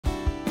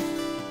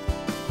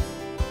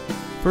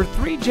For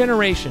 3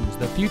 generations,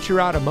 the Future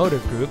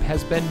Automotive Group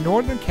has been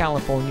Northern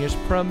California's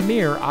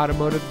premier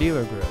automotive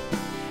dealer group.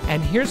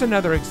 And here's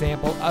another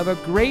example of a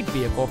great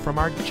vehicle from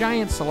our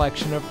giant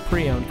selection of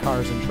pre-owned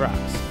cars and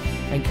trucks.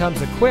 And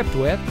comes equipped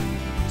with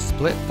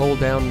split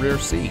fold-down rear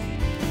seat,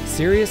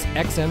 Sirius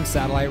XM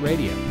satellite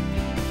radio,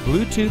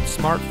 Bluetooth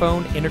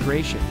smartphone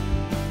integration,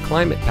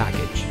 climate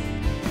package,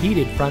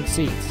 heated front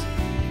seats,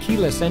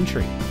 keyless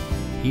entry,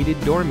 heated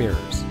door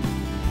mirrors,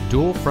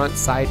 dual front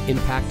side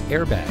impact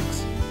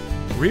airbags,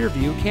 rear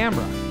view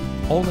camera,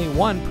 only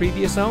 1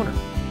 previous owner,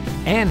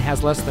 and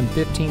has less than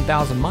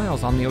 15,000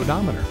 miles on the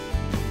odometer.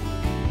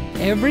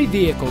 Every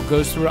vehicle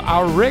goes through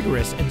our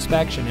rigorous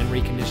inspection and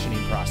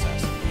reconditioning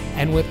process.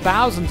 And with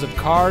thousands of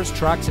cars,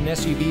 trucks, and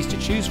SUVs to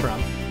choose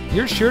from,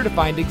 you're sure to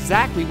find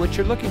exactly what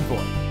you're looking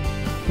for.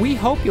 We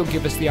hope you'll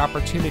give us the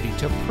opportunity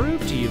to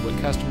prove to you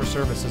what customer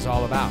service is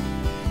all about.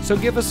 So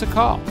give us a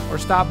call or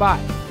stop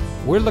by.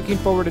 We're looking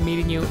forward to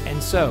meeting you,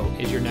 and so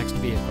is your next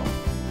vehicle.